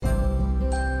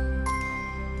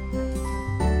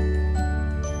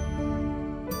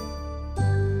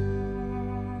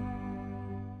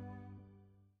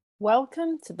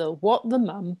Welcome to the What the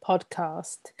Mum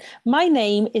podcast. My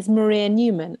name is Maria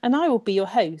Newman and I will be your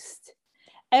host.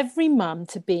 Every mum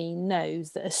to be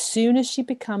knows that as soon as she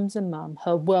becomes a mum,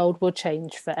 her world will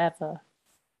change forever.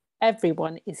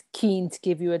 Everyone is keen to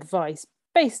give you advice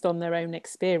based on their own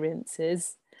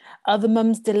experiences. Other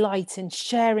mums delight in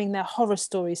sharing their horror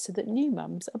stories so that new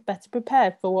mums are better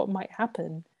prepared for what might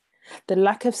happen. The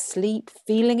lack of sleep,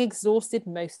 feeling exhausted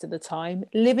most of the time,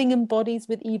 living in bodies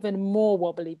with even more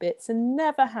wobbly bits and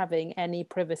never having any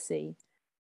privacy.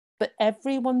 But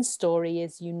everyone's story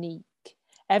is unique.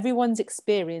 Everyone's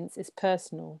experience is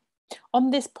personal. On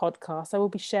this podcast, I will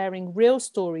be sharing real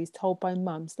stories told by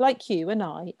mums like you and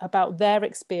I about their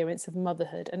experience of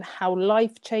motherhood and how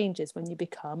life changes when you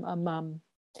become a mum.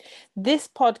 This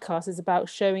podcast is about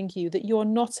showing you that you're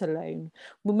not alone.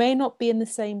 We may not be in the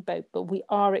same boat, but we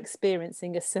are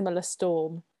experiencing a similar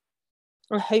storm.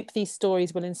 I hope these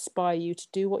stories will inspire you to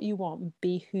do what you want and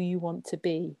be who you want to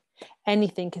be.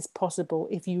 Anything is possible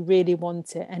if you really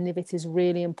want it and if it is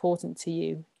really important to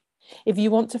you. If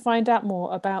you want to find out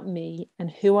more about me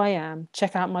and who I am,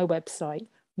 check out my website,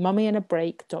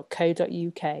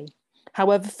 mummyanabreak.co.uk.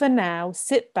 However, for now,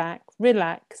 sit back,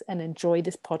 relax, and enjoy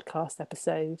this podcast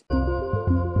episode.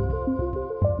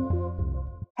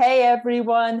 Hey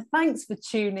everyone, thanks for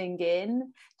tuning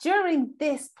in. During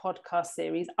this podcast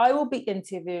series, I will be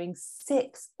interviewing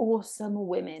 6 awesome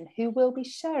women who will be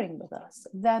sharing with us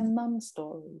their mum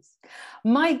stories.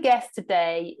 My guest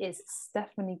today is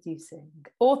Stephanie Dusing,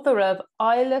 author of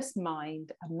Eyeless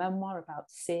Mind, a memoir about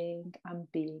seeing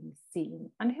and being seen,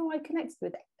 and who I connected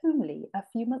with only a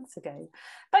few months ago.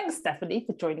 Thanks, Stephanie,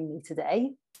 for joining me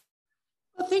today.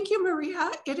 Well, thank you, Maria.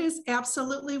 It is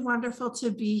absolutely wonderful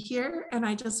to be here. And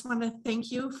I just want to thank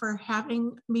you for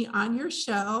having me on your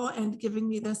show and giving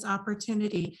me this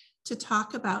opportunity to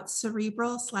talk about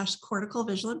cerebral/cortical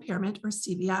visual impairment, or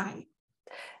CVI.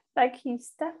 Thank you,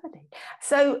 Stephanie.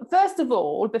 So first of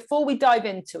all, before we dive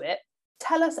into it,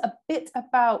 tell us a bit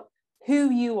about who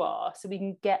you are so we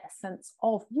can get a sense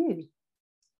of you.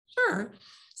 Sure.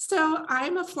 So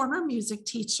I'm a former music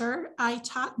teacher. I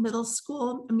taught middle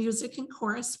school music and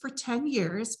chorus for 10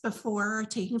 years before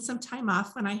taking some time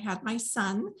off when I had my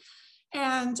son.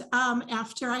 And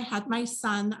after I had my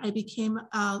son, I became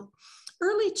an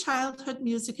early childhood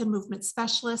music and movement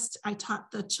specialist. I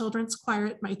taught the children's choir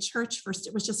at my church. First,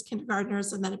 it was just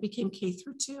kindergartners, and then it became K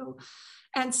through 2.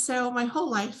 And so my whole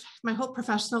life, my whole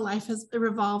professional life has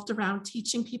revolved around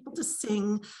teaching people to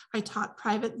sing. I taught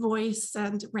private voice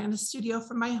and ran a studio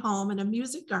from my home and a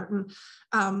music garden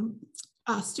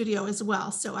studio as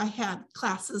well. So I had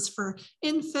classes for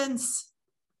infants,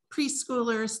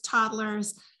 preschoolers,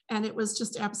 toddlers, and it was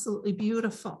just absolutely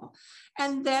beautiful.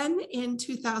 And then in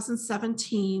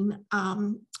 2017,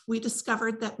 we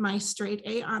discovered that my straight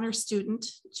A honor student,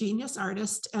 genius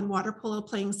artist, and water polo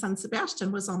playing son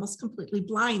Sebastian was almost completely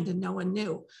blind, and no one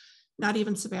knew, not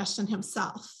even Sebastian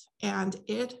himself. And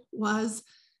it was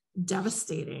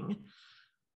devastating.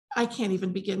 I can't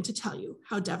even begin to tell you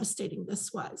how devastating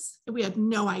this was. We had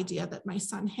no idea that my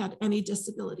son had any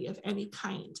disability of any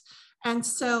kind. And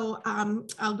so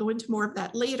I'll go into more of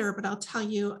that later, but I'll tell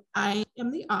you, I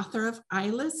am the author of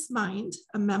Eyeless Mind,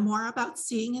 a memoir about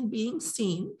seeing and being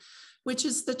seen, which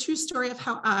is the true story of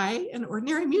how I, an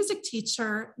ordinary music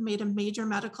teacher, made a major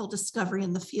medical discovery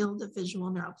in the field of visual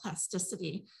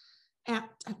neuroplasticity.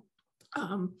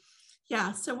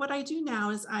 So what I do now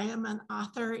is I am an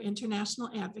author, international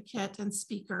advocate, and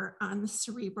speaker on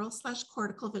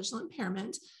cerebral/cortical visual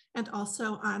impairment, and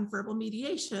also on verbal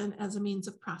mediation as a means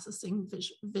of processing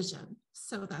vision.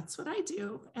 So that's what I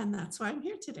do, and that's why I'm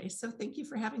here today. So thank you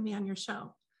for having me on your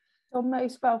show. You're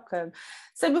most welcome.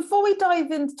 So before we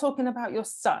dive into talking about your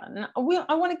son, I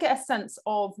want to get a sense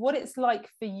of what it's like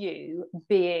for you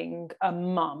being a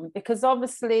mum, because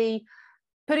obviously,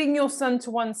 putting your son to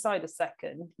one side a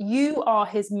second, you are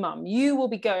his mum. You will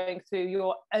be going through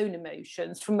your own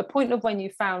emotions from the point of when you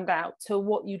found out to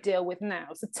what you deal with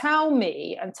now. So tell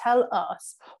me and tell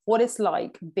us what it's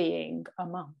like being a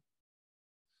mum.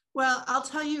 Well, I'll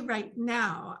tell you right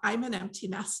now, I'm an empty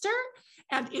nester,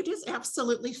 and it is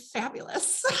absolutely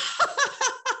fabulous.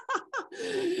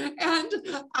 And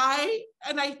I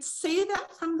say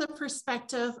that from the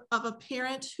perspective of a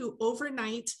parent who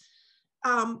overnight,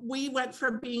 we went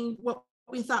from being what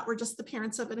we thought were just the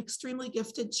parents of an extremely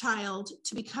gifted child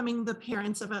to becoming the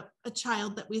parents of a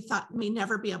child that we thought may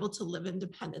never be able to live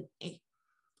independently.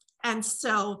 And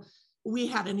so we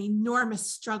had an enormous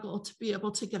struggle to be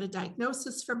able to get a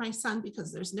diagnosis for my son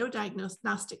because there's no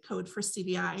diagnostic code for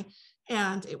CVI.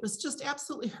 And it was just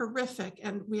absolutely horrific.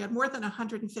 And we had more than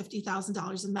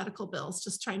 $150,000 in medical bills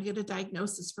just trying to get a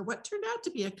diagnosis for what turned out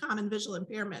to be a common visual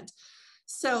impairment.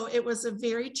 So it was a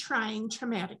very trying,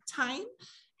 traumatic time.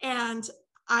 And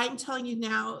I'm telling you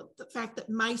now, the fact that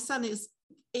my son is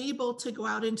able to go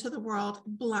out into the world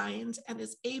blind and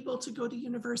is able to go to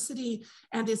university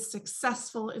and is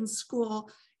successful in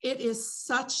school, it is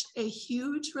such a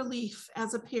huge relief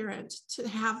as a parent to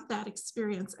have that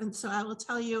experience. And so I will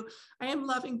tell you, I am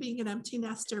loving being an empty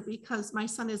nester because my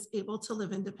son is able to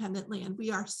live independently. And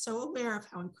we are so aware of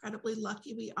how incredibly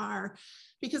lucky we are,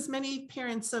 because many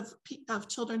parents of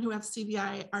children who have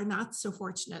CVI are not so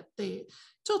fortunate.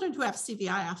 Children who have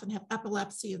CVI often have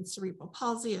epilepsy and cerebral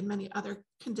palsy and many other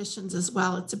conditions as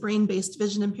well. It's a brain-based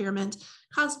vision impairment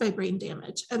caused by brain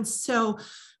damage. And so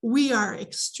we are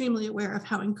extremely aware of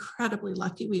how incredibly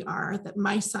lucky we are that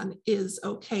my son is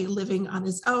okay living on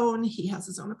his own. He has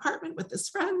his own apartment with his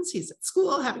friends. He's at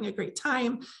school having a great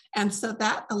time. And so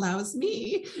that allows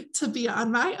me to be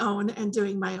on my own and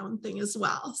doing my own thing as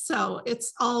well. So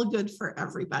it's all good for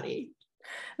everybody.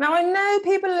 Now, I know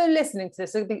people who are listening to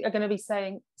this are going to be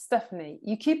saying, Stephanie,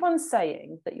 you keep on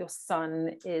saying that your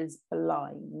son is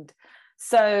blind.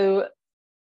 So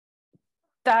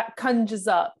that conjures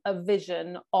up a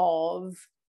vision of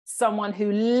someone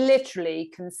who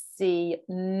literally can see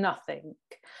nothing.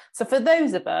 So for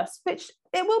those of us, which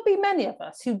it will be many of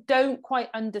us, who don't quite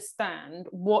understand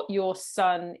what your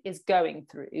son is going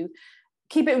through,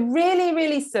 keep it really,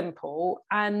 really simple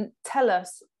and tell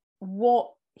us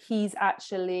what he's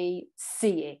actually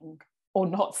seeing or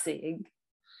not seeing.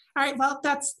 All right, well,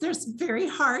 there's very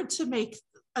hard to make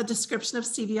a description of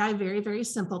CVI very, very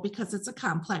simple because it's a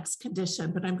complex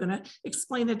condition, but I'm going to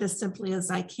explain it as simply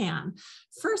as I can.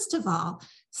 First of all,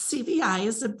 CVI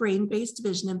is a brain-based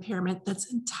vision impairment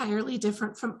that's entirely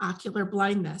different from ocular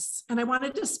blindness. And I want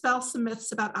to dispel some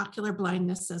myths about ocular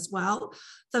blindness as well.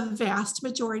 The vast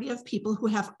majority of people who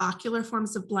have ocular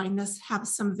forms of blindness have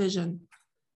some vision.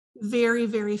 Very,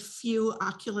 very few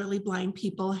ocularly blind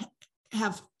people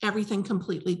have everything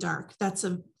completely dark. That's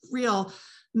a real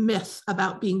myth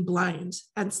about being blind.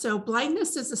 And so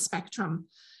blindness is a spectrum.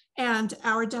 And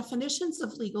our definitions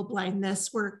of legal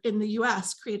blindness were in the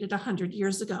US created 100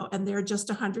 years ago, and they're just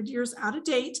 100 years out of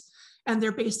date. And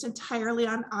they're based entirely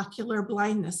on ocular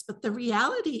blindness. But the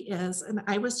reality is, and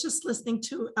I was just listening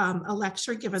to a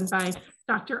lecture given by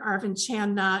Dr. Arvind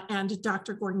Chandna and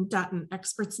Dr. Gordon Dutton,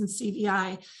 experts in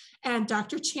CVI. And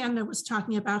Dr. Chandna was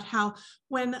talking about how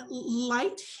when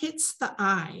light hits the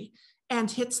eye and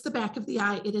hits the back of the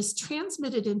eye, it is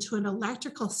transmitted into an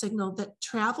electrical signal that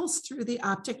travels through the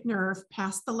optic nerve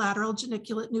past the lateral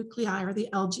geniculate nuclei, or the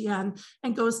LGN,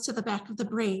 and goes to the back of the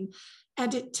brain.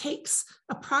 And it takes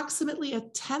approximately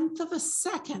 1/10 of a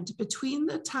second between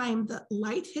the time that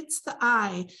light hits the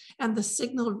eye and the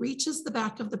signal reaches the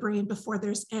back of the brain before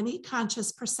there's any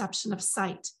conscious perception of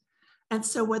sight. And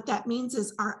so what that means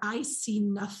is our eyes see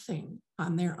nothing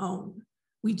on their own.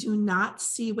 We do not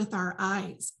see with our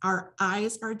eyes. Our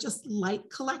eyes are just light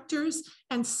collectors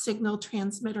and signal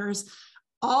transmitters.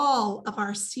 All of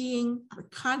our seeing, our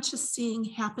conscious seeing,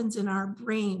 happens in our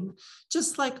brain,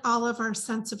 just like all of our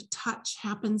sense of touch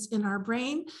happens in our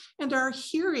brain, and our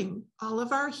hearing, all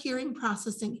of our hearing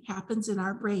processing happens in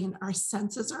our brain. Our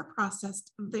senses are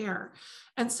processed there.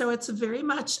 And so it's very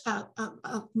much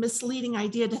a misleading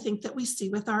idea to think that we see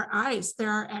with our eyes.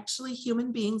 There are actually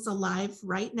human beings alive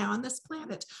right now on this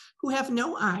planet who have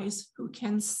no eyes, who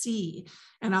can see.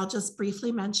 And I'll just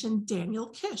briefly mention Daniel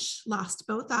Kish lost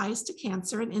both eyes to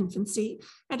cancer in infancy,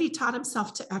 and he taught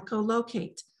himself to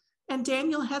echolocate. And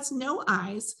Daniel has no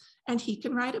eyes, and he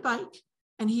can ride a bike,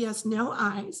 and he has no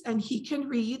eyes, and he can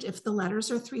read if the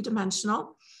letters are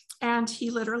three-dimensional. And he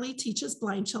literally teaches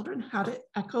blind children how to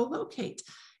echolocate.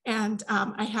 And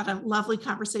I had a lovely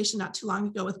conversation not too long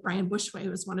ago with Brian Bushway,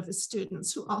 who is one of his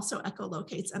students, who also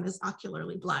echolocates and is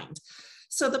ocularly blind.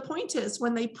 So the point is,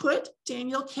 when they put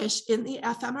Daniel Kish in the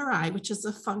fMRI, which is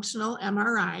a functional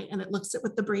MRI, and it looks at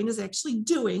what the brain is actually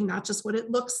doing, not just what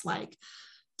it looks like,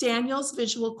 Daniel's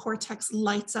visual cortex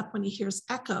lights up when he hears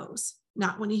echoes,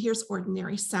 not when he hears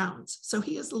ordinary sounds. So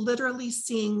he is literally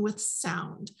seeing with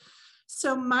sound.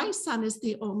 So my son is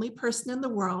the only person in the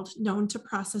world known to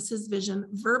process his vision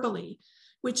verbally,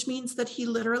 which means that he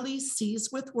literally sees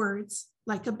with words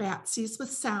like a bat sees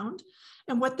with sound.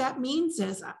 And what that means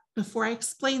is, before I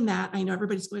explain that, I know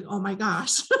everybody's going, oh my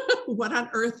gosh, what on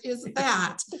earth is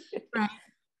that? Right.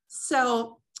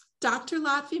 So Dr.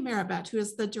 Lotfi Marabet, who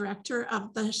is the director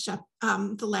of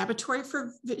the Laboratory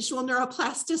for Visual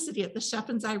Neuroplasticity at the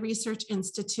Schepens Eye Research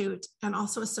Institute, and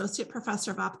also associate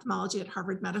professor of ophthalmology at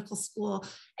Harvard Medical School,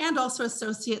 and also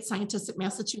associate scientist at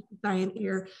Massachusetts Eye and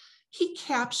Ear. He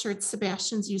captured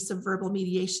Sebastian's use of verbal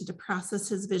mediation to process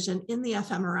his vision in the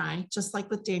fMRI, just like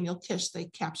with Daniel Kish, they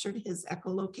captured his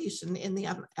echolocation in the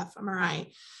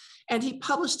fMRI. And he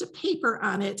published a paper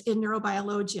on it in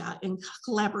Neurobiologia in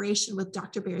collaboration with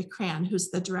Dr. Barry Cran, who's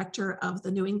the director of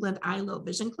the New England Eye Low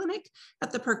Vision Clinic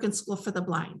at the Perkins School for the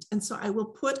Blind. And so I will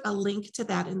put a link to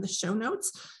that in the show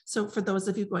notes. So for those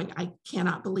of you going, I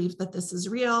cannot believe that this is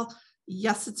real.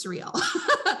 Yes, it's real.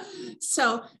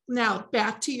 So now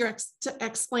back to your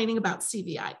explaining about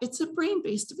CVI. It's a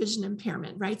brain-based vision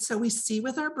impairment, right? So we see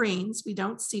with our brains, we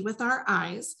don't see with our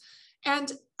eyes.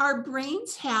 And our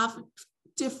brains have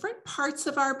different parts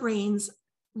of our brains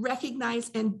recognize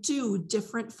and do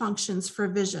different functions for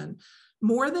vision.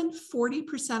 More than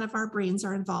 40% of our brains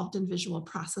are involved in visual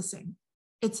processing.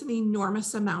 It's an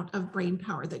enormous amount of brain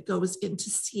power that goes into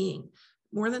seeing,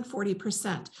 more than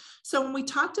 40%. So when we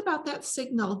talked about that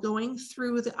signal going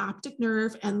through the optic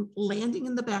nerve and landing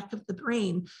in the back of the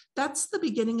brain, that's the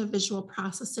beginning of visual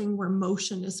processing where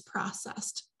motion is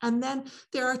processed. And then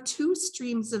there are two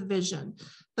streams of vision.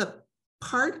 The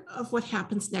part of what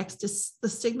happens next is the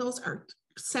signals are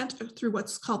sent through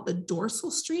what's called the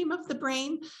dorsal stream of the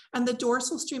brain. And the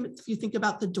dorsal stream, if you think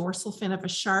about the dorsal fin of a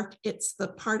shark, it's the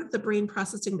part of the brain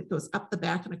processing that goes up the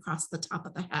back and across the top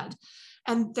of the head.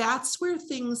 And that's where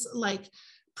things like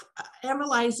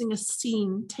analyzing a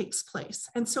scene takes place.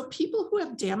 And so people who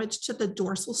have damage to the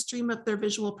dorsal stream of their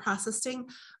visual processing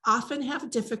often have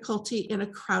difficulty in a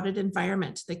crowded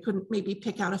environment. They couldn't maybe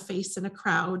pick out a face in a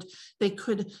crowd. They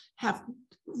could have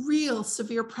real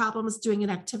severe problems doing an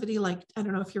activity like, I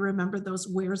don't know if you remember those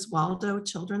Where's Waldo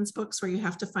children's books where you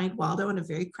have to find Waldo in a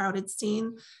very crowded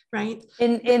scene, right?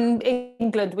 In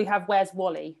England, we have Where's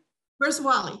Wally? Where's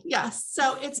Wally? Yes.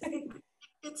 So it's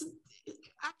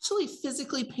actually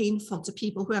physically painful to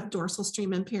people who have dorsal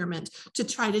stream impairment to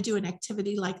try to do an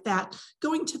activity like that.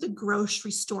 Going to the grocery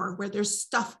store where there's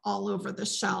stuff all over the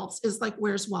shelves is like,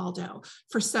 Where's Waldo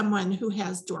for someone who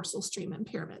has dorsal stream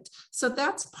impairment. So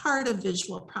that's part of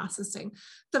visual processing.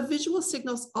 The visual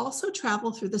signals also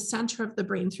travel through the center of the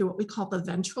brain through what we call the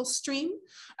ventral stream.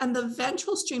 And the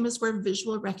ventral stream is where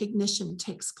visual recognition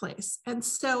takes place. And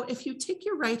so if you take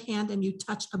your right hand and you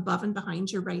touch above and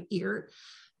behind your right ear,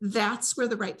 that's where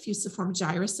the right fusiform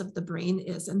gyrus of the brain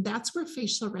is. And that's where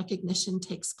facial recognition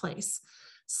takes place.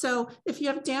 So if you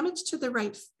have damage to the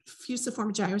right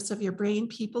fusiform gyrus of your brain,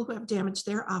 people who have damage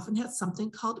there often have something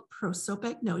called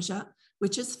prosopagnosia,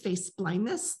 which is face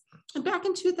blindness. And back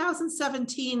in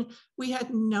 2017, we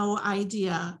had no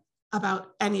idea about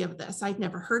any of this. I'd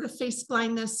never heard of face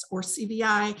blindness or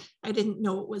CVI. I didn't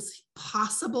know it was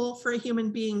possible for a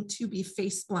human being to be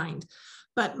face blind.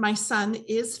 But my son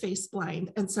is face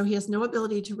blind, and so he has no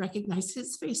ability to recognize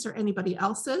his face or anybody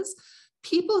else's.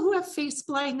 People who have face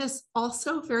blindness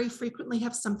also very frequently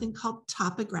have something called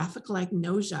topographical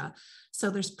agnosia. So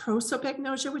there's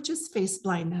prosopagnosia, which is face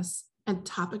blindness, and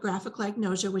topographical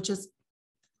agnosia, which is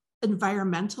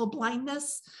environmental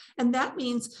blindness. And that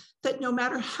means that no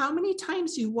matter how many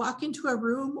times you walk into a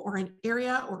room or an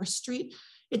area or a street,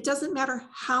 it doesn't matter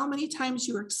how many times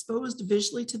you are exposed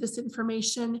visually to this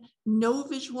information, no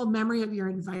visual memory of your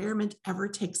environment ever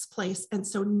takes place. And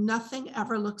so nothing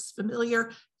ever looks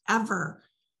familiar, ever.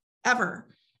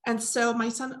 And so my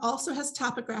son also has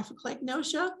topographical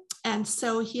agnosia. And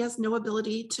so he has no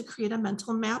ability to create a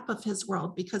mental map of his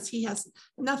world because he has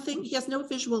no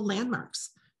visual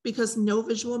landmarks, because no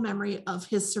visual memory of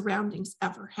his surroundings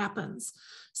ever happens.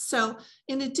 So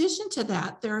in addition to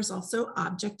that, there is also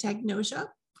object agnosia,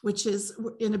 which is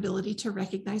inability to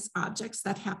recognize objects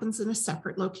that happens in a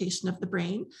separate location of the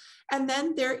brain. And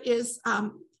then there is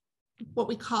what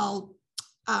we call,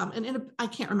 I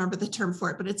can't remember the term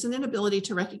for it, but it's an inability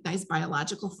to recognize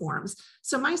biological forms.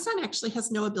 So my son actually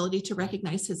has no ability to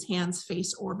recognize his hands,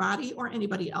 face, or body, or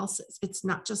anybody else's. It's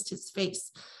not just his face.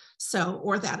 So,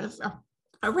 or that of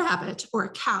a rabbit or a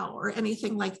cow or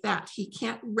anything like that. He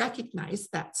can't recognize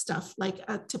that stuff like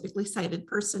a typically sighted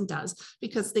person does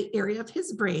because the area of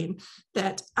his brain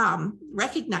that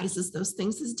recognizes those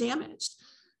things is damaged.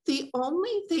 The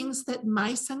only things that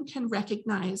my son can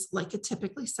recognize like a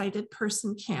typically sighted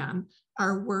person can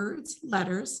are words,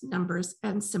 letters, numbers,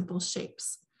 and simple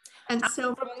shapes. And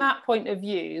so from that point of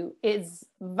view, is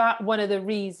that one of the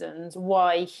reasons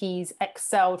why he's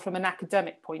excelled from an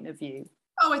academic point of view?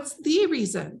 Oh, it's the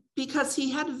reason, because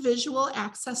he had visual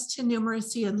access to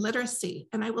numeracy and literacy.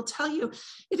 And I will tell you,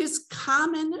 it is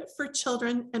common for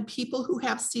children and people who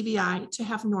have CVI to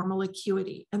have normal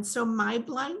acuity. And so my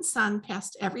blind son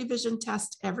passed every vision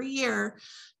test every year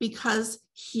because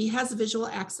he has visual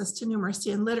access to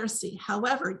numeracy and literacy.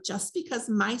 However, just because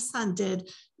my son did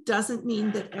doesn't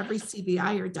mean that every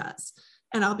CVIer does.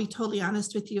 And I'll be totally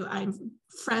honest with you, I'm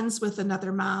friends with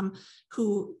another mom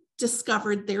who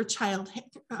discovered their child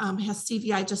has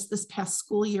CVI just this past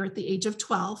school year at the age of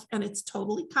 12. And it's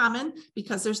totally common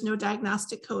because there's no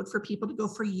diagnostic code for people to go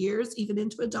for years, even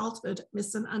into adulthood,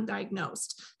 missing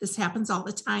undiagnosed. This happens all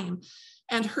the time.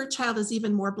 And her child is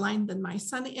even more blind than my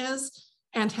son is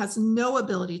and has no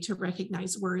ability to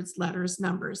recognize words, letters,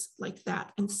 numbers like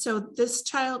that. And so this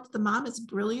child, the mom is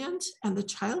brilliant and the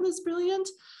child is brilliant.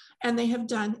 And they have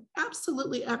done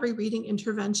absolutely every reading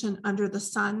intervention under the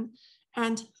sun.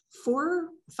 And 4 or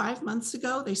 5 months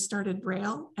ago, they started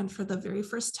Braille. And for the very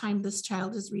first time, this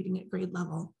child is reading at grade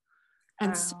level.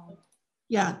 And wow. So,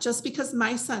 yeah, just because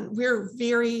my son, we're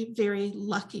very, very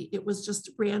lucky. It was just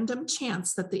random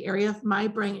chance that the area of my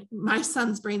brain, my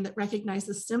son's brain that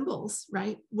recognizes symbols,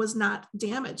 right, was not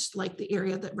damaged like the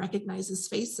area that recognizes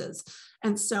faces.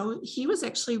 And so he was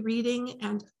actually reading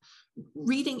and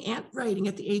writing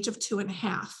at the age of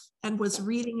 2.5, and was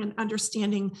reading and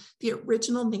understanding the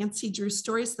original Nancy Drew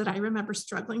stories that I remember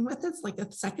struggling with as like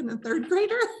a second and third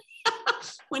grader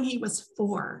when he was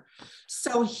 4.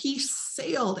 So he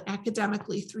sailed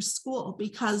academically through school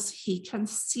because he can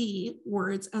see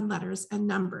words and letters and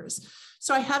numbers.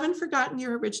 So I haven't forgotten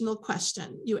your original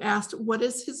question. You asked, what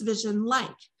is his vision like?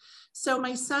 So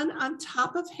my son, on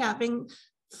top of having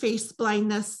face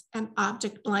blindness and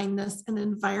object blindness and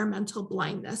environmental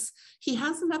blindness, he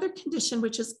has another condition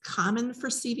which is common for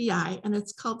CVI, and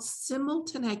it's called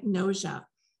simultanagnosia.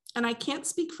 And I can't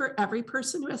speak for every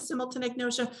person who has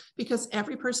simultanagnosia because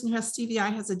every person who has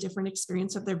CVI has a different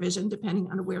experience of their vision depending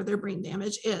on where their brain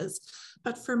damage is.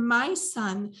 But for my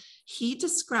son, he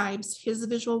describes his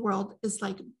visual world as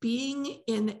like being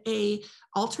in a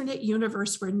alternate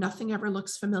universe where nothing ever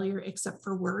looks familiar except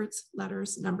for words,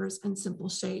 letters, numbers, and simple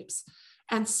shapes.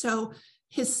 And so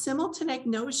his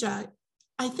simultanagnosia,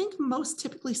 I think most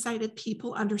typically sighted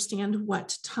people understand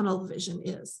what tunnel vision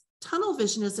is. Tunnel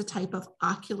vision is a type of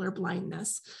ocular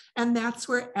blindness, and that's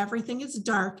where everything is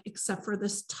dark except for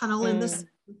this tunnel in the center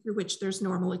through which there's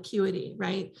normal acuity,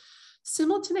 right?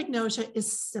 Simultanagnosia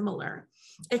is similar,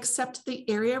 except the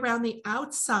area around the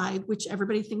outside, which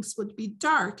everybody thinks would be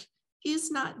dark, is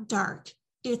not dark.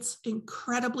 It's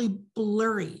incredibly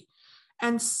blurry.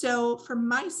 And so for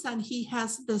my son, he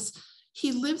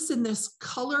lives in this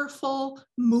colorful,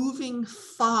 moving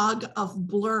fog of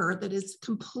blur that is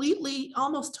completely,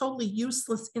 almost totally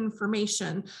useless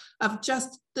information of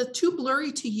just the too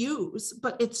blurry to use,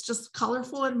 but it's just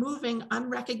colorful and moving,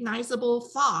 unrecognizable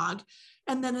fog.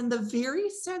 And then in the very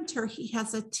center, he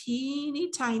has a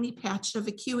teeny tiny patch of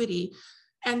acuity.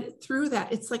 And through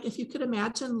that, it's like if you could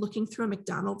imagine looking through a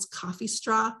McDonald's coffee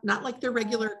straw, not like their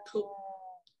regular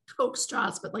Coke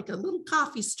straws, but like a little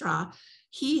coffee straw.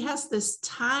 He has this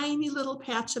tiny little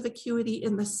patch of acuity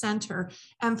in the center.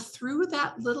 And through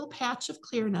that little patch of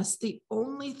clearness, the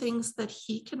only things that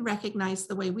he can recognize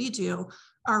the way we do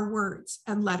are words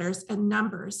and letters and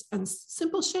numbers and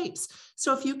simple shapes.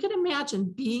 So if you can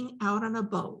imagine being out on a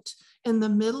boat in the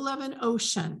middle of an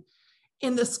ocean,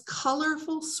 in this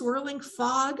colorful swirling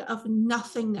fog of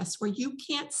nothingness where you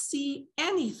can't see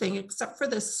anything except for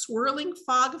this swirling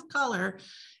fog of color.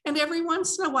 And every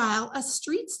once in a while, a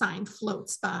street sign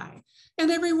floats by. And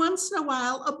every once in a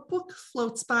while, a book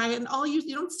floats by, and you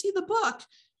don't see the book,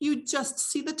 you just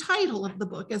see the title of the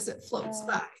book as it floats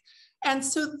by. And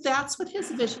so that's what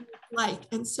his vision is like.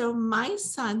 And so my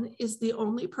son is the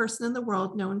only person in the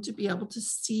world known to be able to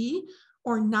see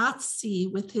or not see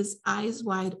with his eyes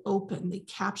wide open. They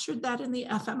captured that in the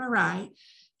fMRI.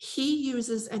 He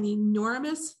uses an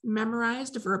enormous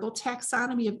memorized verbal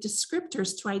taxonomy of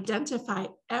descriptors to identify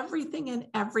everything and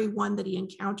everyone that he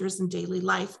encounters in daily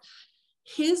life.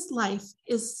 His life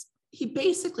is, he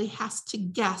basically has to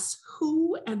guess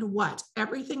who and what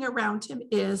everything around him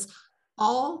is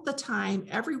all the time,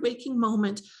 every waking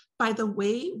moment, by the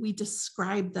way we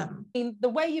describe them. In the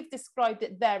way you've described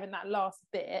it there in that last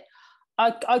bit,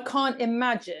 I can't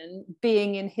imagine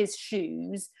being in his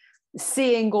shoes,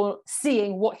 seeing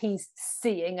what he's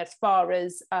seeing as far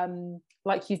as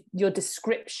your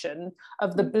description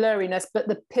of the blurriness, but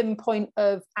the pinpoint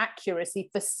of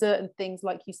accuracy for certain things,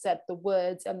 like you said, the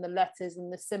words and the letters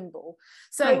and the symbol.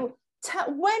 So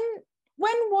when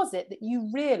was it that you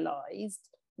realized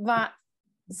that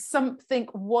something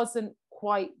wasn't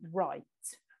quite right?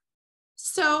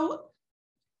 So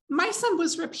my son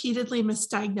was repeatedly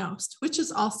misdiagnosed, which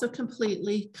is also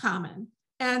completely common.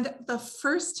 And the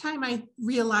first time I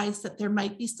realized that there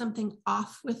might be something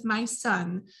off with my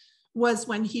son was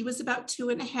when he was about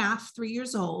 2.5, 3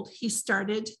 years old. He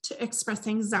started to express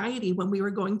anxiety when we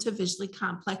were going to visually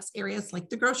complex areas like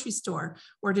the grocery store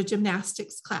or to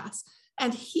gymnastics class.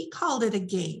 And he called it a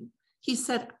game. He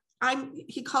said,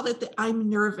 he called it the I'm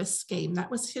nervous game. That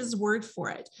was his word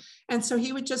for it. And so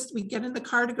we'd get in the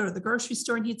car to go to the grocery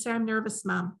store and he'd say, I'm nervous,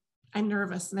 Mom. I'm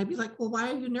nervous. And I'd be like, well,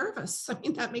 why are you nervous? I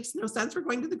mean, that makes no sense. We're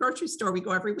going to the grocery store. We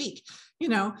go every week,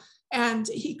 and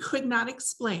he could not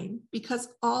explain, because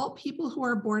all people who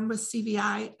are born with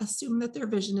CVI assume that their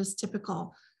vision is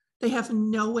typical. They have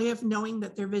no way of knowing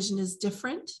that their vision is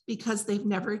different because they've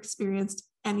never experienced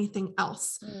anything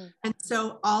else. And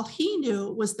so all he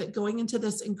knew was that going into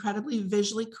this incredibly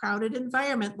visually crowded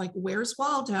environment, like Where's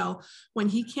Waldo, when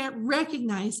he can't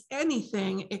recognize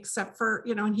anything except for,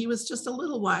 and he was just a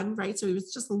little one, right? So he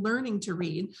was just learning to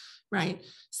read, right?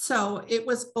 So it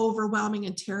was overwhelming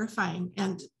and terrifying.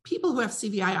 And people who have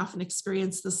CVI often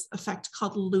experience this effect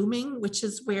called looming, which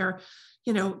is where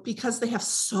because they have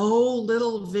so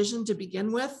little vision to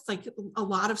begin with, like a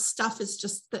lot of stuff is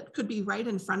just that could be right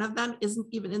in front of them, isn't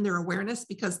even in their awareness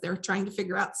because they're trying to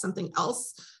figure out something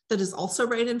else that is also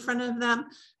right in front of them.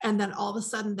 And then all of a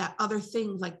sudden that other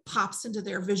thing like pops into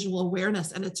their visual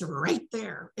awareness and it's right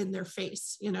there in their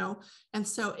face, And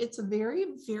so it's very,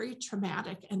 very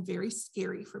traumatic and very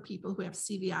scary for people who have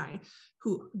CVI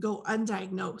who go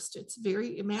undiagnosed.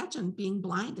 Imagine being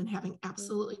blind and having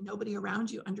absolutely nobody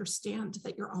around you understand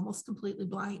that you're almost completely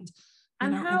blind.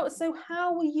 And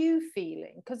how were you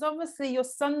feeling? Because obviously your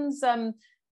son's,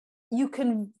 you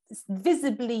can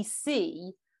visibly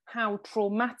see how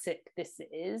traumatic this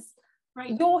is.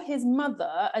 Right. You're his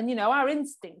mother, and our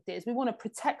instinct is we want to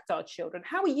protect our children.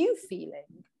 How are you feeling?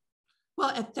 Well,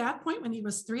 at that point when he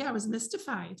was 3, I was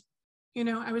mystified.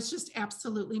 I was just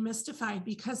absolutely mystified,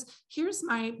 because here's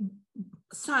my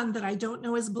son that I don't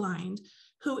know is blind,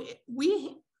 who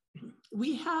we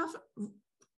have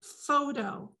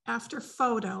photo after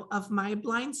photo of my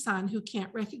blind son who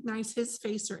can't recognize his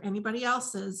face or anybody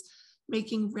else's,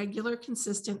 making regular,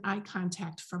 consistent eye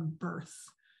contact from birth.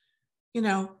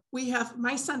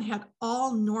 My son had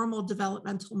all normal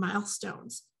developmental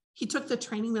milestones. He took the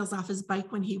training wheels off his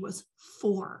bike when he was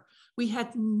 4. We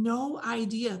had no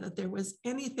idea that there was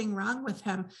anything wrong with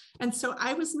him. And so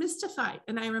I was mystified.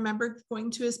 And I remember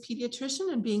going to his pediatrician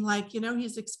and being like,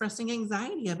 he's expressing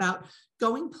anxiety about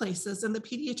going places. And the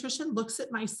pediatrician looks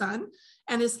at my son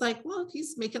and is like, well,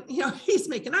 he's making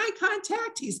eye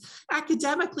contact. He's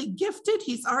academically gifted.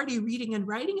 He's already reading and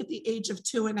writing at the age of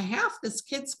 2.5. This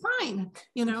kid's fine,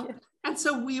 And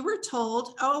so we were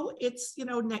told, oh, it's,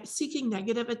 seeking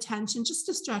negative attention, just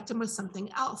distract him with something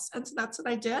else. And so that's what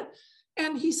I did.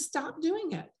 And he stopped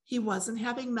doing it. He wasn't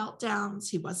having meltdowns.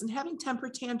 He wasn't having temper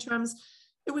tantrums.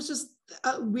 It was just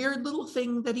a weird little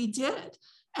thing that he did.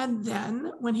 And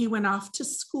then when he went off to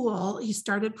school, he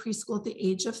started preschool at the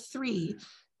age of 3.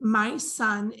 My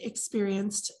son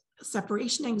experienced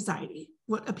separation anxiety,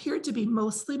 what appeared to be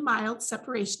mostly mild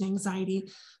separation anxiety,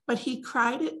 but he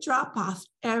cried at drop-off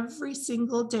every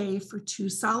single day for 2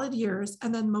 solid years,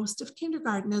 and then most of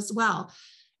kindergarten as well.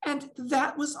 And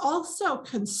that was also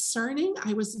concerning.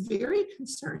 I was very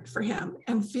concerned for him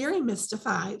and very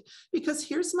mystified, because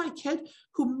here's my kid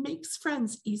who makes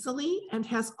friends easily and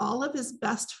has all of his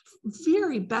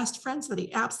very best friends that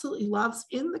he absolutely loves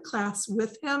in the class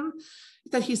with him,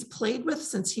 that he's played with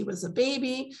since he was a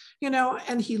baby,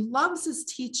 and he loves his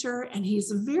teacher, and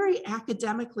he's very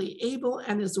academically able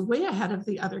and is way ahead of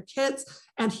the other kids.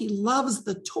 And he loves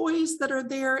the toys that are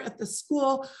there at the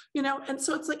school, and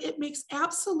so it's like, it makes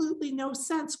absolutely no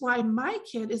sense why my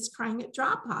kid is crying at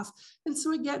drop-off. And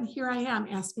so again, here I am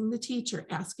asking the teacher,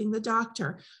 asking the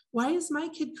doctor, why is my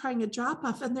kid crying at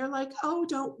drop-off? And they're like, oh,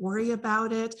 don't worry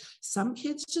about it. Some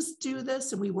kids just do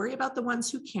this, and we worry about the ones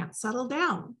who can't settle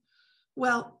down.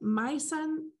 Well, my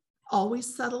son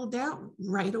always settled down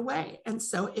right away. And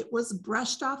so it was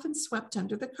brushed off and swept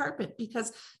under the carpet,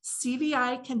 because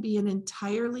CVI can be an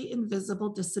entirely invisible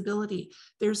disability.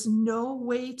 There's no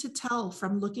way to tell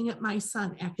from looking at my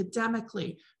son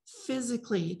academically,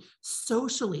 physically,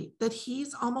 socially, that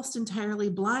he's almost entirely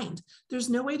blind. There's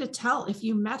no way to tell. If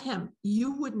you met him,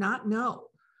 you would not know.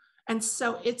 And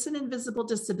so it's an invisible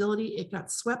disability. It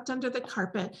got swept under the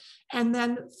carpet. And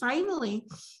then finally,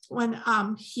 when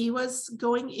he was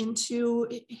in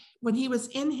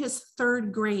his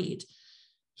 3rd grade,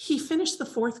 he finished the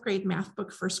 4th grade math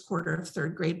book first quarter of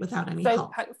 3rd grade without any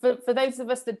help. For those of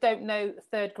us that don't know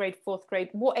 3rd grade, 4th grade,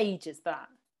 what age is that?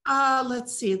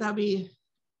 Let's see,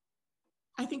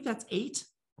 I think that's 8.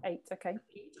 8, okay. 8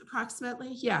 approximately.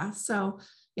 Yeah. So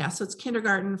it's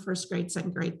kindergarten, first grade,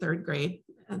 second grade, third grade.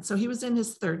 And so he was in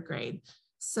his third grade.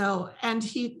 So, and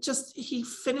he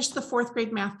finished the 4th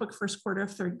grade math book first quarter of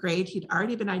 3rd grade. He'd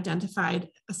already been identified,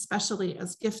 especially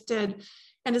as gifted.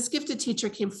 And his gifted teacher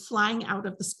came flying out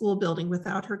of the school building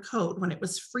without her coat when it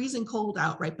was freezing cold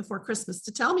out right before Christmas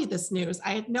to tell me this news.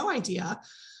 I had no idea.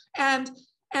 And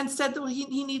said that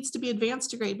he needs to be advanced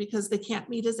to grade because they can't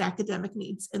meet his academic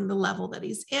needs in the level that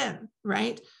he's in,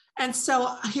 right? And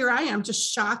so here I am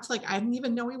just shocked, like I didn't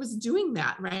even know he was doing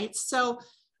that, right? So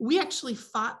we actually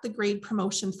fought the grade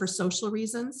promotion for social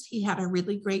reasons. He had a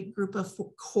really great group of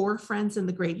core friends in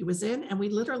the grade he was in, and we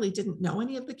literally didn't know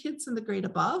any of the kids in the grade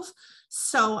above.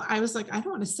 So I was like, I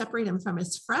don't want to separate him from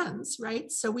his friends, right?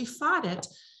 So we fought it.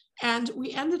 And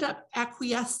we ended up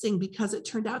acquiescing because it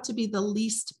turned out to be the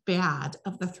least bad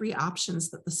of the 3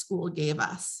 options that the school gave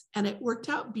us. And it worked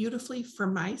out beautifully for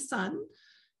my son.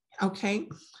 Okay.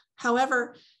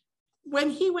 However, when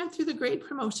he went through the grade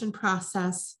promotion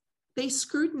process, they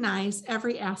scrutinize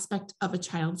every aspect of a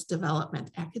child's development,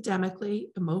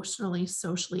 academically, emotionally,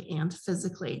 socially, and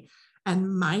physically.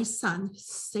 And my son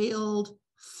sailed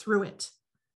through it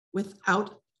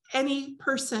without any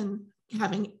person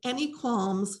having any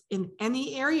qualms in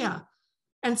any area.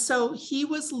 And so he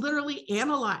was literally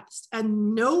analyzed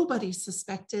and nobody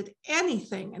suspected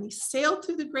anything. And he sailed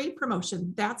through the grade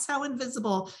promotion. That's how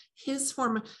invisible his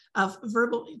form of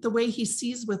verbal, the way he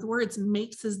sees with words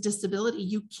makes his disability.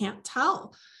 You can't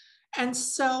tell. And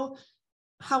so,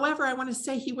 however, I want to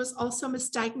say he was also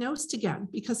misdiagnosed again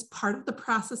because part of the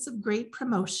process of grade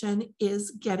promotion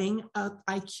is getting an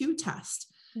IQ test.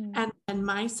 And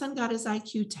my son got his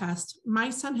IQ test. My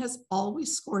son has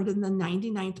always scored in the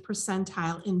 99th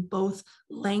percentile in both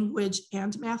language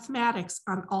and mathematics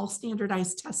on all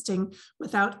standardized testing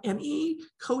without any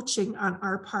coaching on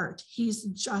our part. He's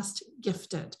just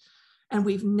gifted. And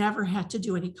we've never had to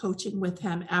do any coaching with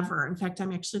him ever. In fact,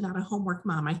 I'm actually not a homework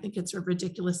mom. I think it's a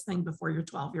ridiculous thing before you're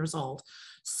 12 years old.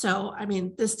 So, I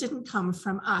mean, this didn't come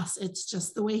from us. It's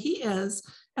just the way he is.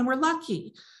 And we're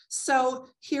lucky. So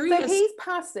here he is. So he's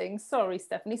passing, sorry,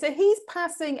 Stephanie. So he's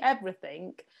passing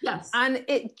everything. Yes. And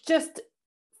it just,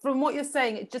 from what you're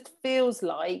saying, it just feels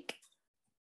like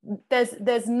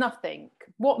there's nothing.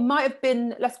 What might have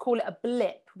been, let's call it a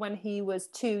blip when he was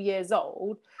 2 years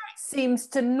old, seems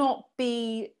to not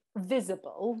be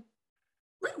visible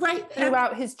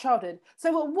throughout his childhood.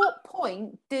 So at what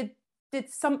point did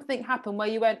something happen where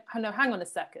you went, oh, no, hang on a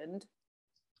second.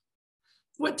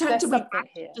 What time do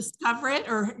we discover it,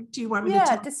 or do you want me to?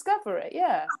 Yeah, discover it.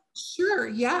 Yeah. Sure.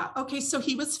 Yeah. Okay. So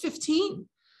he was 15.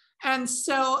 And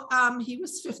so he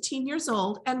was 15 years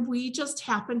old, and we just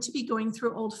happened to be going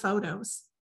through old photos.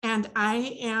 And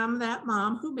I am that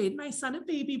mom who made my son a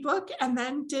baby book and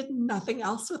then did nothing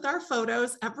else with our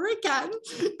photos ever again.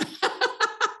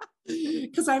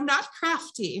 Because I'm not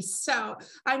crafty. So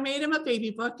I made him a baby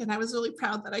book, and I was really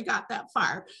proud that I got that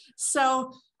far.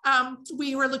 So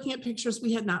we were looking at pictures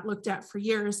we had not looked at for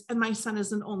years, and my son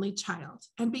is an only child.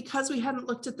 And because we hadn't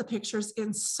looked at the pictures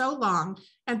in so long,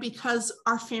 and because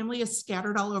our family is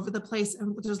scattered all over the place,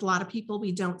 and there's a lot of people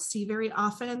we don't see very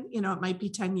often, you know, it might be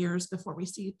 10 years before we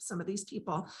see some of these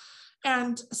people.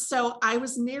 And so I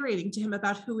was narrating to him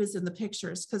about who is in the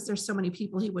pictures because there's so many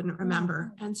people he wouldn't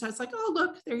remember. And so it's like, oh,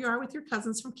 look, there you are with your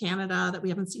cousins from Canada that we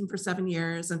haven't seen for 7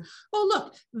 years. And oh,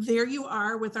 look, there you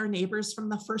are with our neighbors from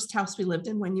the first house we lived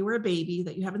in when you were a baby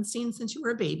that you haven't seen since you were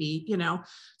a baby, you know.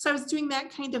 So I was doing that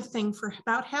kind of thing for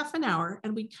about half an hour,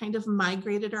 and we kind of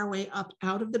migrated our way up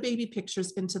out of the baby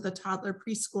pictures into the toddler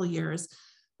preschool years,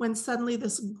 when suddenly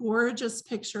this gorgeous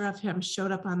picture of him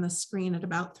showed up on the screen at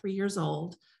about 3 years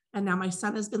old. And now my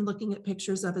son has been looking at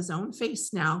pictures of his own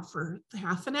face now for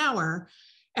half an hour.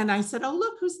 And I said, oh,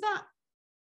 look, who's that?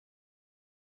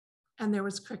 And there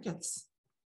was crickets.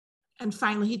 And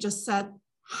finally, he just said,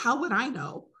 how would I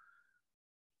know?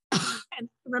 And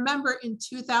remember, in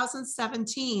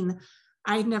 2017,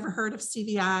 I'd never heard of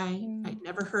CVI. I'd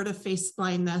never heard of face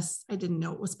blindness. I didn't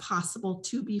know it was possible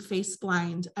to be face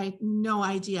blind. I had no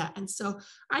idea. And so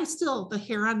the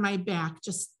hair on my back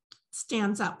just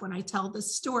stands up when I tell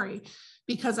this story,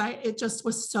 because it just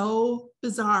was so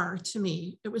bizarre to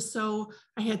me. It was so,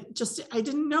 I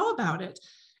didn't know about it.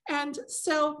 And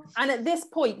at this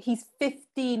point, he's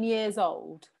 15 years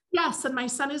old. Yes. And my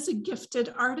son is a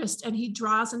gifted artist, and he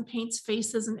draws and paints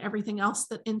faces and everything else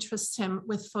that interests him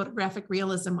with photographic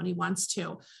realism when he wants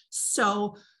to.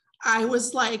 So I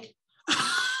was like,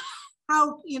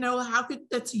 how could,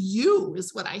 that's you,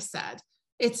 is what I said.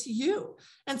 It's you.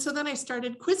 And so then I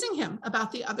started quizzing him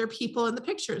about the other people in the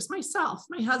pictures, myself,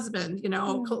 my husband,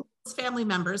 close family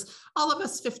members, all of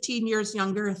us 15 years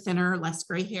younger, thinner, less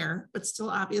gray hair, but still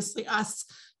obviously us,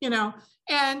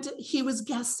 and he was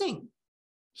guessing.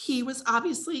 He was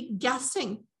obviously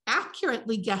guessing,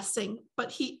 accurately guessing,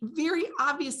 but he very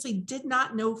obviously did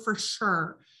not know for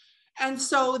sure. And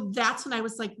so that's when I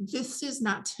was like, this is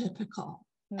not typical.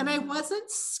 And I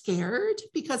wasn't scared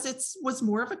because it was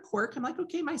more of a quirk. I'm like,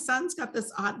 okay, my son's got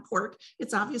this odd quirk.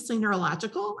 It's obviously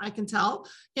neurological, I can tell,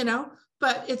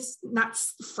 but it's not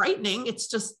frightening. It's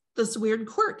just this weird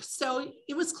quirk. So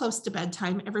it was close to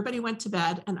bedtime. Everybody went to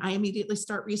bed and I immediately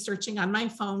start researching on my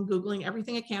phone, Googling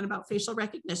everything I can about facial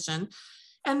recognition.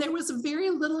 And there was very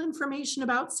little information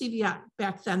about CVI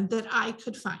back then that I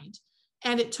could find.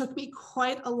 And it took me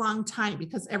quite a long time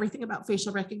because everything about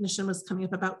facial recognition was coming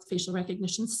up about facial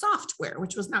recognition software,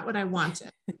 which was not what I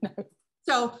wanted. No.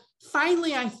 So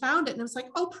finally I found it and it was like,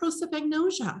 oh,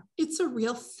 prosopagnosia. It's a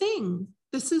real thing.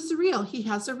 This is real. He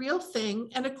has a real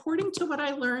thing. And according to what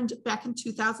I learned back in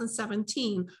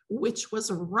 2017, which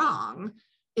was wrong,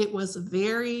 it was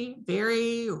very,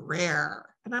 very rare.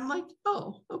 And I'm like,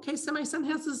 oh, okay. So my son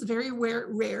has this very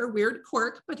rare, weird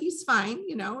quirk, but he's fine.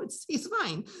 He's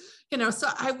fine. So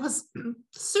I was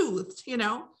soothed,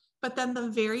 but then the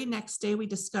very next day we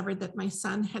discovered that my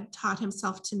son had taught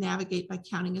himself to navigate by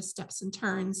counting his steps and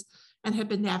turns and had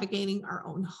been navigating our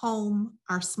own home,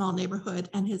 our small neighborhood,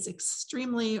 and his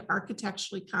extremely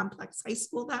architecturally complex high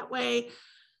school that way.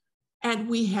 And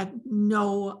we had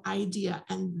no idea.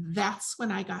 And that's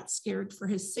when I got scared for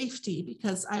his safety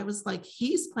because I was like,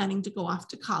 he's planning to go off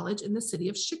to college in the city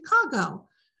of Chicago,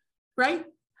 right?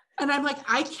 And I'm like,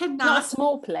 I cannot. Not a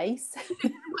small place.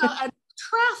 Well, and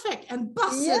traffic and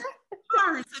buses,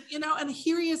 cars, and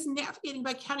here he is navigating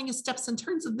by counting his steps and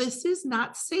turns. This is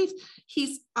not safe.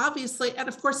 He's obviously, and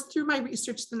of course, through my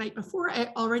research the night before,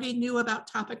 I already knew about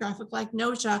topographic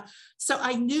agnosia. So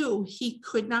I knew he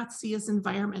could not see his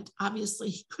environment. Obviously,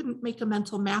 he couldn't make a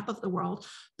mental map of the world.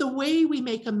 The way we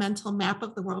make a mental map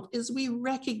of the world is we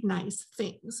recognize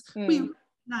things. We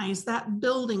recognize that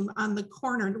building on the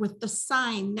corner with the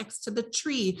sign next to the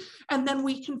tree. And then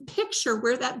we can picture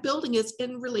where that building is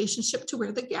in relationship to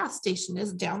where the gas station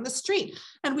is down the street.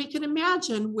 And we can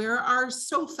imagine where our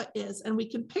sofa is. And we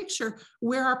can picture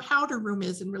where our powder room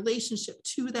is in relationship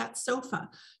to that sofa,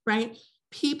 right?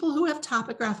 People who have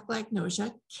topographic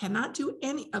agnosia cannot do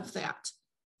any of that.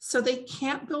 So they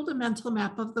can't build a mental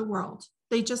map of the world.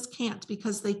 They just can't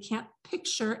because they can't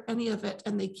picture any of it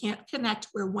and they can't connect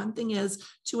where one thing is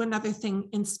to another thing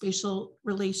in spatial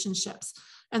relationships.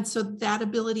 And so that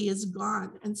ability is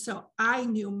gone. And so I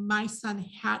knew my son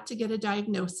had to get a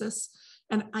diagnosis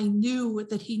and I knew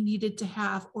that he needed to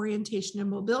have orientation and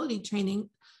mobility training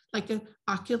like an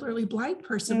ocularly blind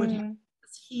person would have.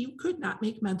 He could not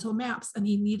make mental maps and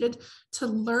he needed to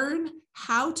learn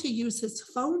how to use his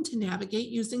phone to navigate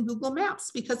using Google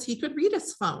Maps because he could read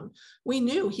his phone. We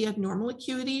knew he had normal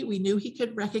acuity. We knew he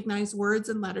could recognize words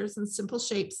and letters and simple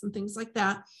shapes and things like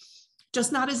that,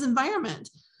 just not his environment.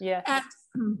 Yeah. And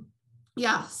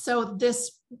so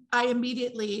I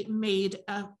immediately made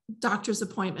a doctor's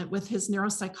appointment with his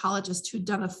neuropsychologist who'd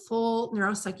done a full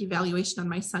neuropsych evaluation on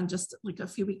my son just like a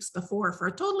few weeks before for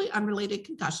a totally unrelated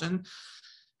concussion.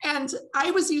 And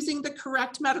I was using the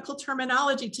correct medical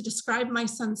terminology to describe my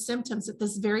son's symptoms at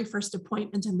this very first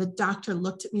appointment. And the doctor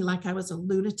looked at me like I was a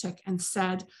lunatic and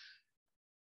said,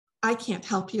 I can't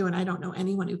help you and I don't know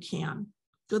anyone who can.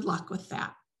 Good luck with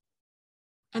that.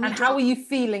 And how were you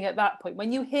feeling at that point?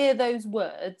 When you hear those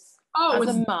words as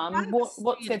a mum,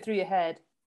 what's going through your head?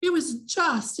 It was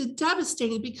just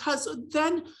devastating because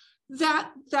then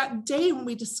that day when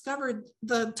we discovered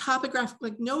the topographic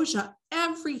agnosia,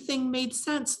 everything made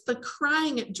sense. The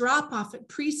crying at drop off at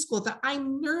preschool, the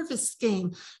I'm nervous game.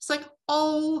 It's like,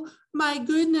 oh my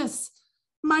goodness,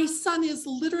 my son is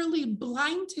literally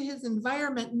blind to his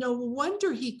environment. No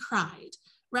wonder he cried.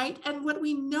 Right. And what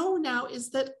we know now is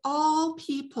that all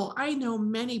people, I know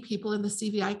many people in the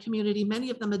CVI community, many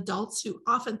of them adults who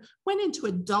often went into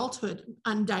adulthood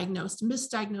undiagnosed,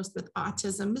 misdiagnosed with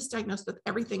autism, misdiagnosed with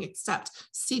everything except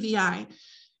CVI.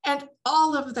 And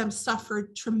all of them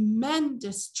suffered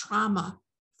tremendous trauma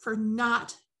for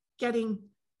not getting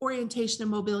orientation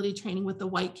and mobility training with the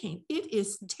white cane. It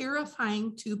is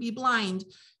terrifying to be blind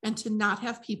and to not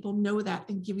have people know that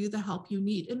and give you the help you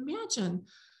need.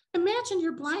 Imagine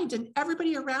you're blind and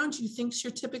everybody around you thinks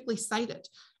you're typically sighted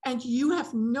and you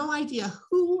have no idea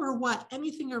who or what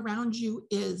anything around you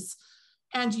is.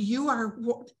 And you are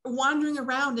wandering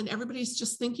around and everybody's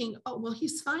just thinking, oh, well,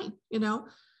 he's fine,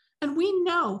 And we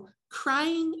know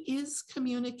crying is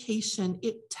communication.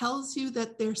 It tells you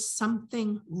that there's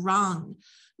something wrong.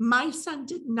 My son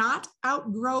did not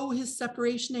outgrow his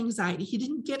separation anxiety. He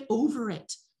didn't get over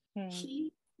it.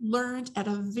 He learned at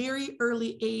a very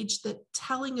early age that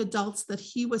telling adults that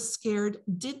he was scared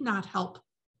did not help.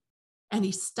 And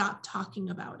he stopped talking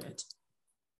about it.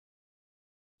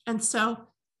 And so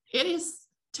it is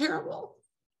terrible.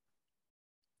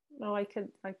 No, I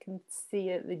can see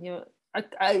it in your.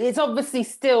 It's obviously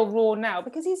still raw now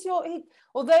because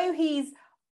although he's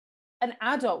an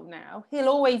adult now, he'll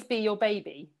always be your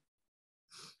baby.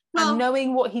 Well, and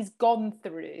knowing what he's gone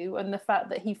through and the fact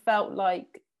that he felt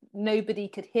like nobody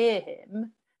could hear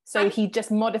him, so he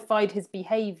just modified his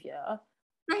behavior.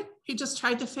 Right. He just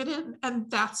tried to fit in.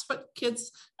 And that's what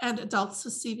kids and adults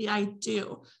with CVI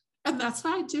do. And that's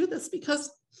why I do this, because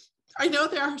I know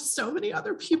there are so many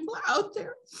other people out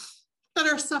there that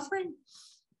are suffering.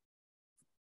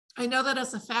 I know that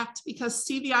as a fact because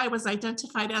CVI was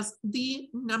identified as the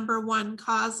 #1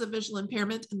 cause of visual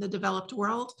impairment in the developed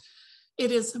world.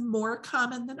 It is more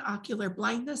common than ocular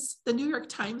blindness. The New York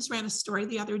Times ran a story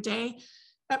the other day.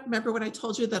 Remember when I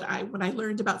told you that when I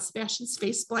learned about Sebastian's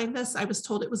face blindness, I was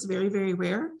told it was very, very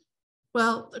rare.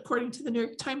 Well, according to the New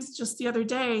York Times just the other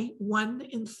day, 1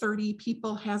 in 30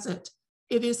 people has it.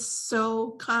 It is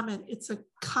so common. It's a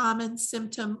common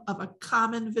symptom of a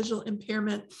common visual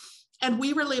impairment. And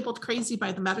we were labeled crazy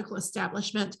by the medical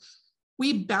establishment.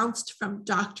 We bounced from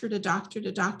doctor to doctor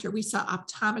to doctor. We saw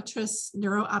optometrists,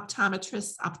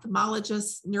 neuro-optometrists,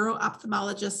 ophthalmologists,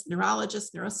 neuro-ophthalmologists,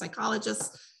 neurologists,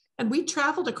 neuropsychologists. And we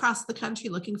traveled across the country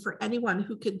looking for anyone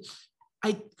who could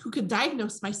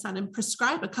diagnose my son and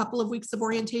prescribe a couple of weeks of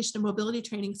orientation and mobility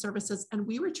training services. And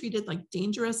we were treated like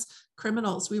dangerous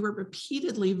criminals. We were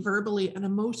repeatedly verbally and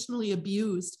emotionally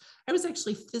abused. I was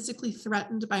actually physically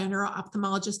threatened by a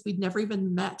neuro-ophthalmologist we'd never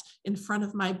even met in front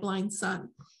of my blind son.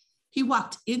 He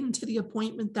walked into the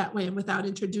appointment that way and without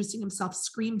introducing himself,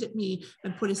 screamed at me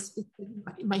and put his fist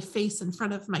in my face in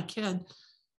front of my kid.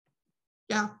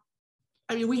 Yeah.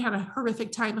 I mean, we had a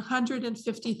horrific time,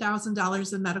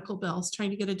 $150,000 in medical bills trying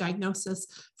to get a diagnosis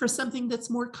for something that's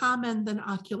more common than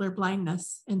ocular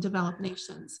blindness in developed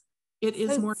nations. It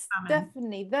is more common.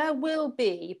 Definitely. There will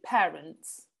be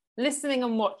parents listening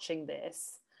and watching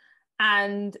this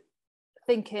and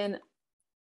thinking,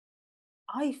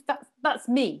 that's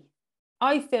me.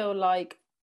 I feel like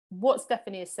what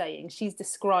Stephanie is saying, she's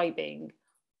describing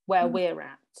where we're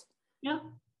at. Yeah.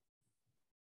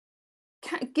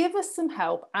 Give us some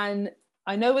help. And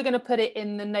I know we're going to put it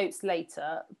in the notes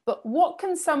later, but what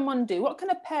can someone do? What can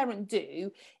a parent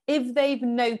do if they've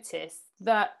noticed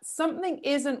that something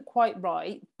isn't quite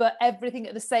right, but everything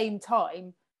at the same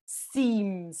time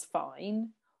seems fine?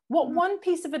 What one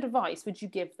piece of advice would you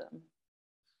give them?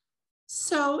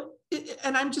 So,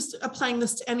 and I'm just applying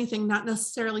this to anything, not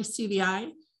necessarily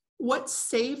CVI. What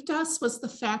saved us was the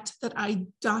fact that I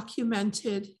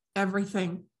documented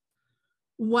everything.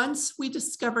 Once we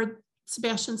discovered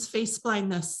Sebastian's face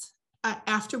blindness,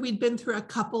 after we'd been through a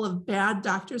couple of bad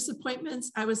doctor's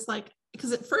appointments, I was like,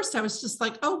 because at first I was just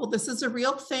like, oh, well, this is a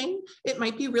real thing. It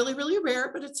might be really, really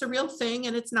rare, but it's a real thing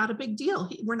and it's not a big deal.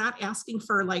 We're not asking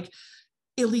for like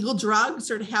illegal drugs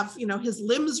or to have, his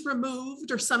limbs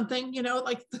removed or something,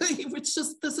 like it's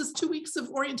just, this is 2 weeks of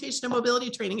orientation and mobility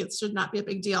training. It should not be a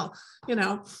big deal,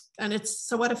 and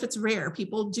so what if it's rare?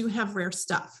 People do have rare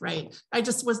stuff, right? I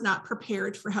just was not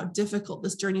prepared for how difficult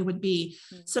this journey would be.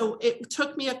 Mm-hmm. So it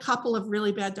took me a couple of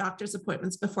really bad doctor's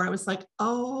appointments before I was like,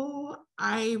 oh,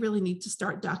 I really need to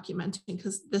start documenting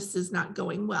because this is not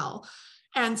going well.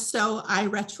 And so I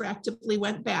retroactively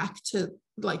went back to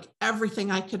like everything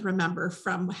I could remember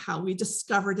from how we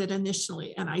discovered it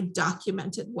initially. And I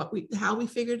documented how we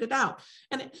figured it out.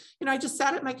 And, I just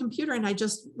sat at my computer and I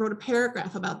just wrote a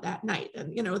paragraph about that night.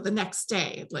 And, the next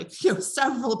day,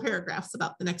 several paragraphs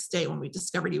about the next day when we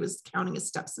discovered he was counting his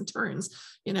steps and turns,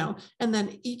 and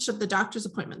then each of the doctor's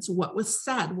appointments, what was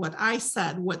said, what I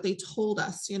said, what they told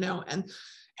us,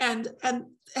 and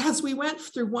as we went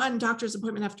through one doctor's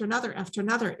appointment after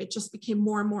another, it just became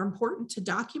more and more important to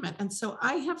document. And so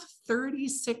I have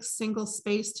 36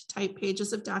 single-spaced type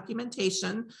pages of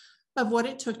documentation of what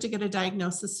it took to get a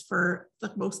diagnosis for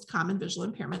the most common visual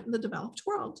impairment in the developed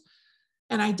world.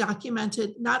 And I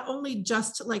documented not only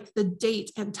just like the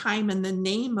date and time and the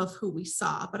name of who we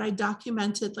saw, but I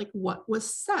documented like what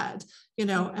was said,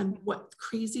 and what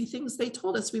crazy things they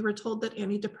told us. We were told that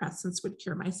antidepressants would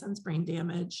cure my son's brain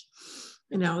damage,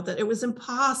 that it was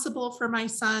impossible for my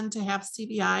son to have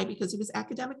CVI because he was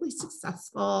academically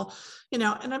successful, and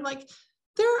I'm like,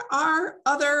 there are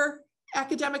other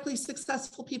academically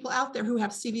successful people out there who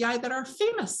have CVI that are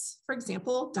famous. For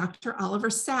example, Dr. Oliver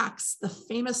Sacks, the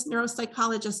famous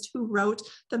neuropsychologist who wrote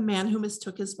The Man Who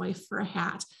Mistook His Wife for a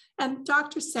Hat. And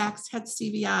Dr. Sacks had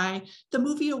CVI. The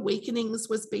movie Awakenings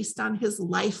was based on his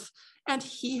life. And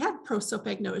he had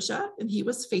prosopagnosia, and he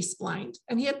was face blind,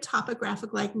 and he had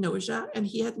topographic agnosia, and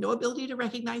he had no ability to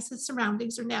recognize his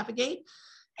surroundings or navigate.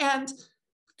 And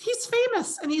he's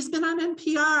famous, and he's been on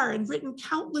NPR and written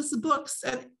countless books.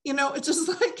 And, it's just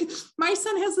like, my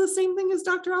son has the same thing as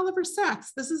Dr. Oliver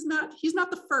Sacks. He's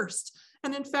not the first.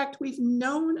 And in fact, we've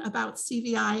known about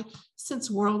CVI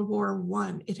since World War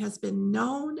I. It has been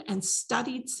known and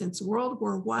studied since World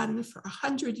War I for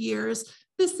 100 years.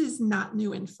 This is not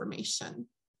new information.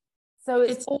 So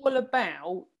it's all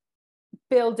about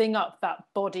building up that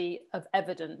body of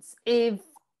evidence. If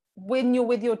when you're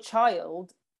with your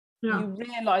child, you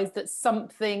realize that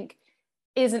something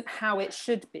isn't how it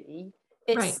should be,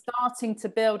 it's starting to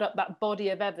build up that body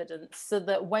of evidence so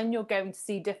that when you're going to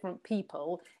see different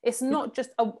people, it's not just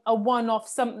a one-off,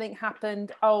 something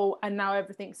happened, and now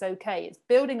everything's okay. It's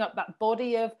building up that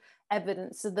body of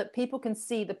evidence so that people can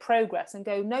see the progress and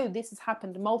go, no, this has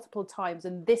happened multiple times,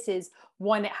 and this is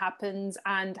when it happens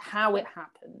and how it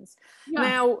happens.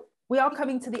 Now, we are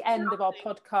coming to the end of our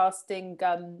podcasting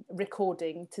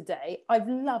recording today. I've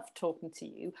loved talking to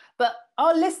you, but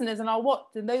our listeners and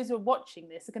those who are watching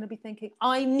this are going to be thinking,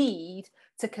 I need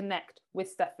to connect with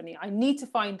Stephanie. I need to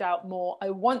find out more.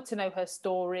 I want to know her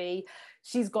story.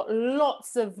 She's got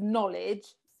lots of knowledge.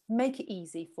 Make it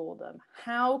easy for them.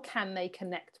 How can they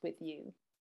connect with you?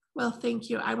 Well, thank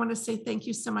you. I want to say thank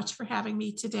you so much for having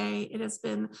me today. It has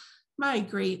been my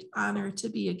great honor to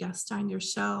be a guest on your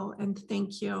show. And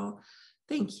thank you.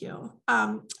 Thank you.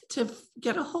 To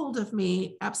get a hold of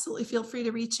me, absolutely feel free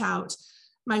to reach out.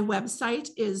 My website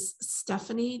is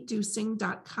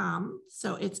stephaniedusing.com.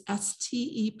 So it's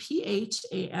STEPHANIE.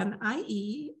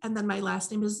 And then my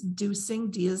last name is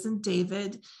Dusing, D as in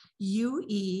David,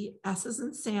 UE, S as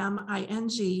in Sam,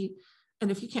 ING. And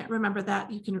if you can't remember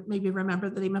that, you can maybe remember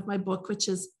the name of my book, which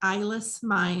is Eyeless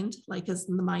Mind, like as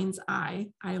in the mind's eye,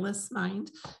 Eyeless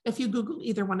Mind. If you Google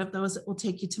either one of those, it will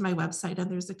take you to my website, and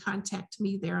there's a contact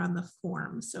me there on the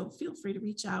form. So feel free to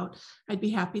reach out. I'd be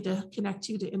happy to connect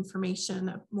you to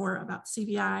information more about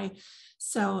CVI.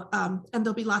 So, and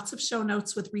there'll be lots of show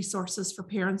notes with resources for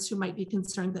parents who might be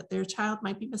concerned that their child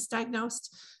might be misdiagnosed.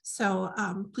 So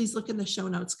please look in the show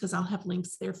notes, because I'll have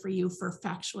links there for you for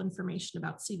factual information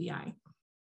about CVI.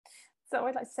 So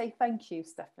I'd like to say thank you,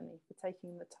 Stephanie, for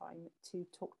taking the time to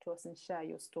talk to us and share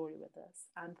your story with us.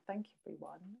 And thank you,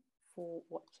 everyone, for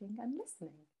watching and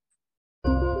listening.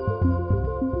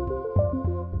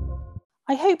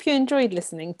 I hope you enjoyed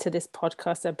listening to this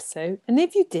podcast episode. And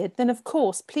if you did, then of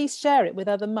course, please share it with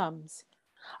other mums.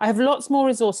 I have lots more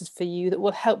resources for you that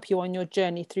will help you on your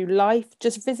journey through life.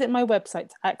 Just visit my website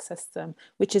to access them,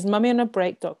 which is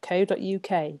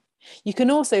mummyonabreak.co.uk. You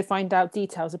can also find out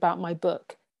details about my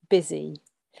book, Busy.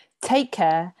 Take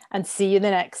care and see you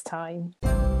the next time.